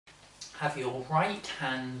have your right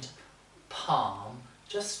hand palm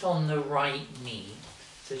just on the right knee,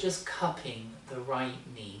 so just cupping the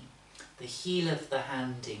right knee, the heel of the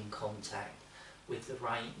hand in contact with the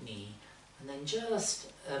right knee, and then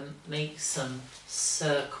just make some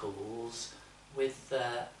circles with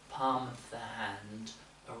the palm of the hand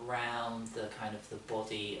around the kind of the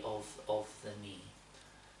body of the knee.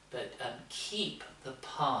 But keep the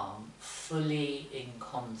palm fully in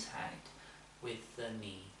contact with the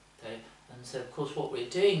knee. So of course what we're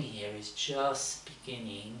doing here is just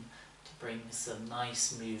beginning to bring some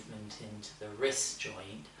nice movement into the wrist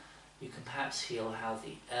joint. You can perhaps feel how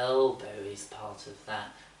the elbow is part of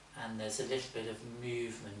that, and there's a little bit of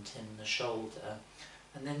movement in the shoulder.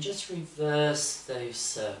 And then just reverse those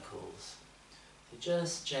circles. So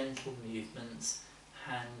just gentle movements,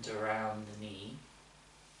 hand around the knee.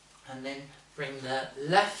 And then bring the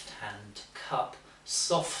left hand to cup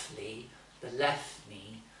softly the left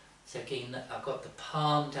knee. So again, I've got the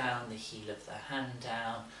palm down, the heel of the hand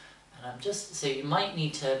down, and so you might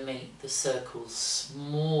need to make the circles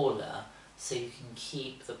smaller so you can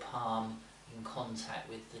keep the palm in contact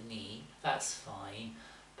with the knee. That's fine,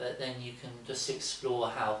 but then you can just explore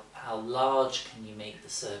how large can you make the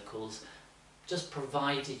circles, just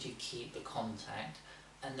provided you keep the contact,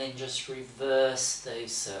 and then just reverse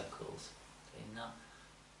those circles. Okay, now,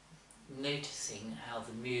 noticing how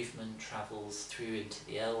the movement travels through into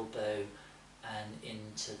the elbow and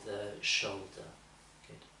into the shoulder.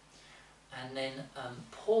 Good. And then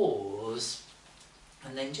pause,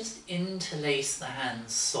 and then just interlace the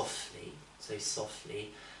hands softly, so softly,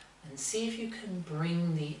 and see if you can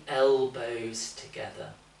bring the elbows together.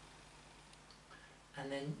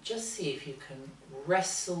 And then just see if you can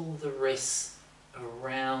wrestle the wrists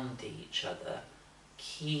around each other,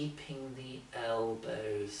 keeping the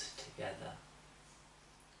elbows together.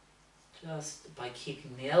 Just by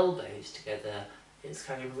keeping the elbows together, it's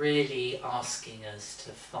kind of really asking us to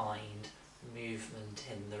find movement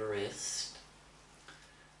in the wrist.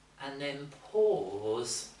 And then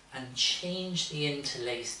pause and change the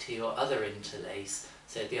interlace to your other interlace,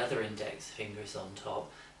 so the other index finger is on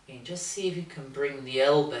top. And just see if you can bring the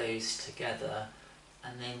elbows together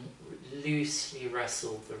and then loosely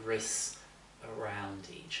wrestle the wrists around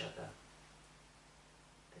each other.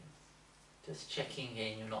 Just checking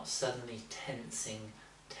in, you're not suddenly tensing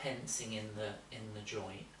in the jaw.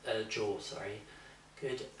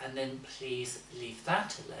 Good. And then please leave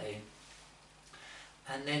that alone.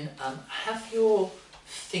 And then have your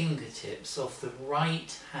fingertips of the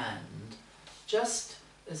right hand just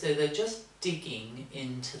as though they're just digging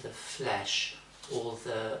into the flesh or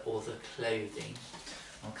the clothing.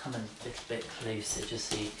 I'll come a little bit closer just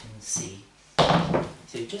so you can see.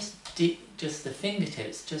 So just the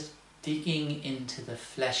fingertips just digging into the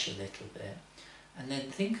flesh a little bit, and then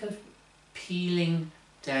think of peeling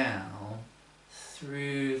down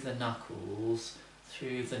through the knuckles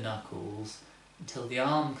until the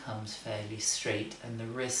arm comes fairly straight and the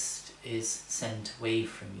wrist is sent away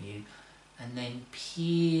from you, and then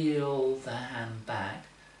peel the hand back,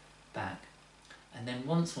 and then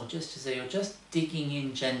once more, just as though you're just digging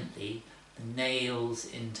in gently, the nails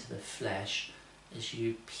into the flesh as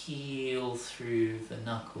you peel through the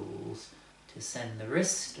knuckles to send the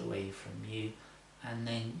wrist away from you, and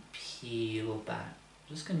then peel back.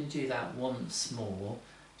 I'm just going to do that once more,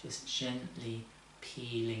 just gently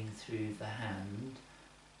peeling through the hand,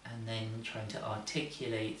 and then trying to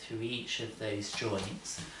articulate through each of those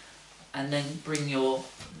joints. And then bring your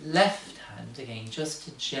left hand again, just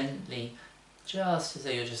to gently, just as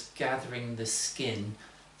though you're just gathering the skin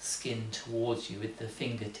towards you with the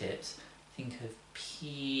fingertips. Think of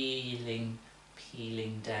peeling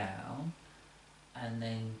down and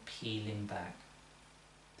then peeling back.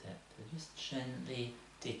 So just gently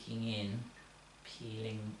digging in,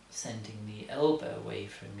 peeling, sending the elbow away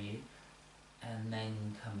from you, and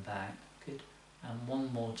then come back. Good. And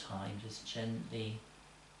one more time, just gently.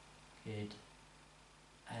 Good.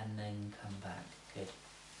 And then come back. Good.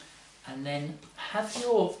 And then have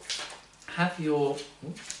your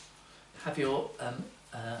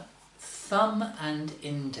thumb and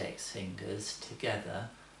index fingers together,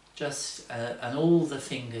 and all the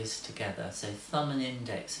fingers together. So thumb and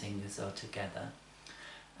index fingers are together.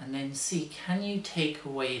 And then see, can you take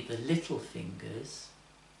away the little fingers?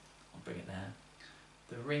 I'll bring it there.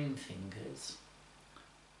 The ring fingers,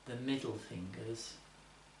 the middle fingers,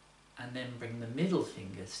 and then bring the middle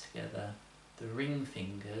fingers together, the ring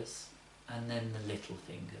fingers, and then the little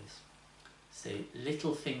fingers. So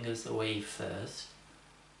little fingers away first,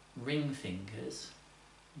 ring fingers,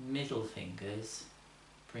 middle fingers,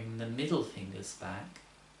 bring the middle fingers back,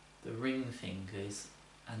 the ring fingers,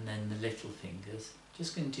 and then the little fingers.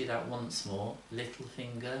 Just going to do that once more. Little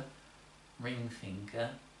finger, ring finger,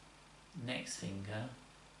 next finger,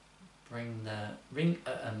 bring the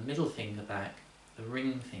middle finger back, the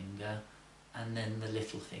ring finger, and then the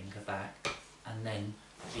little finger back, and then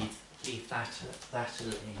leave that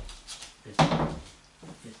alone.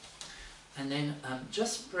 And then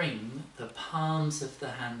just bring the palms of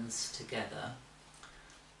the hands together,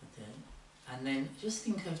 and then just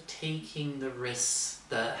think of taking the wrists,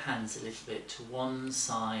 the hands a little bit to one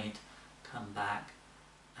side, come back,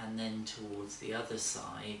 and then towards the other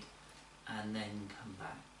side, and then come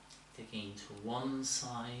back. Taking to one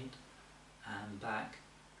side, and back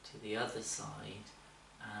to the other side,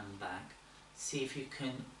 and back. See if you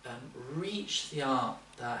can reach the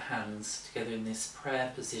hands together in this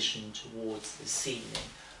prayer position towards the ceiling,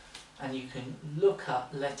 and you can look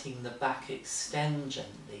up, letting the back extend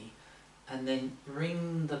gently, and then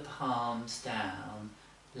bring the palms down,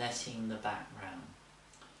 letting the back round.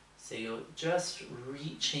 So you're just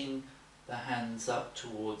reaching the hands up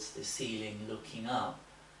towards the ceiling, looking up,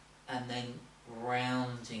 and then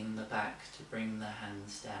rounding the back to bring the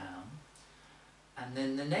hands down. And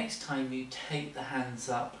then the next time you take the hands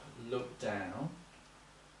up, look down,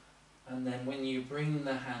 and then when you bring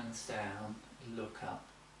the hands down, look up.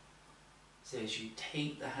 So as you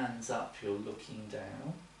take the hands up, you're looking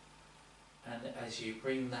down, and as you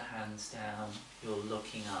bring the hands down, you're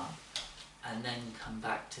looking up, and then come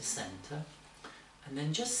back to centre. And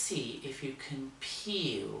then just see if you can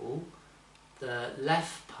peel the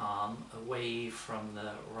left palm away from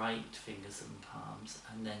the right fingers and palms,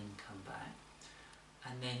 and then come back.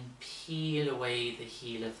 And then peel away the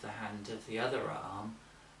heel of the hand of the other arm,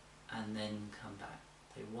 and then come back.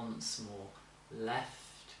 So once more,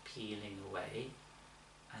 left peeling away,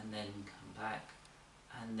 and then come back,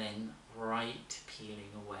 and then right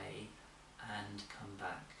peeling away, and come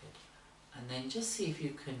back. Good. And then just see if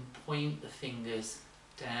you can point the fingers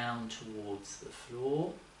down towards the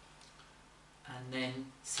floor, and then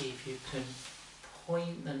see if you can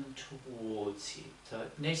point them towards you. So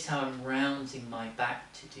notice how I'm rounding my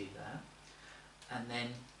back to do that, and then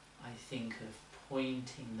I think of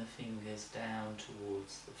pointing the fingers down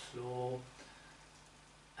towards the floor,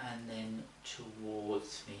 and then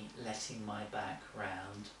towards me, letting my back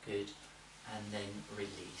round. Good. And then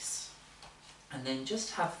release. And then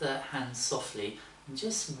just have the hands softly and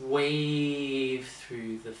just wave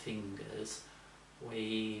through the fingers.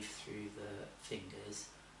 Wave through the fingers.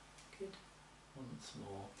 Good. Once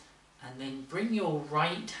more. And then bring your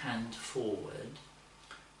right hand forward.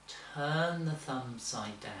 Turn the thumb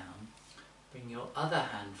side down. Bring your other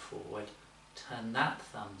hand forward. Turn that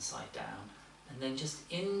thumb side down. And then just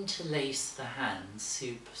interlace the hands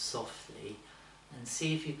super softly, and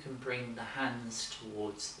see if you can bring the hands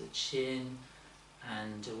towards the chin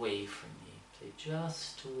and away from you. So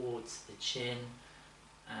just towards the chin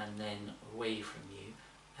and then away from you.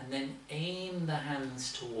 And then aim the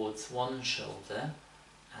hands towards one shoulder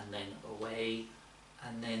and then away,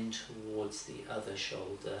 and then towards the other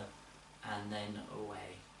shoulder and then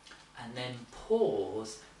away. And then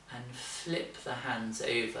pause and flip the hands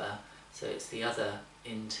over so it's the other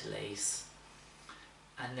interlace.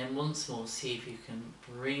 And then once more, see if you can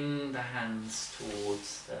bring the hands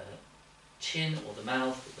towards the chin or the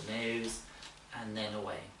mouth or the nose, and then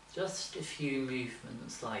away. Just a few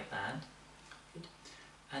movements like that. Good.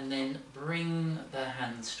 And then bring the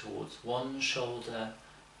hands towards one shoulder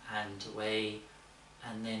and away,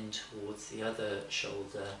 and then towards the other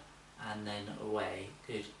shoulder and then away.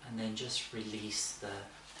 Good. And then just release the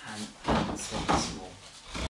hands once more.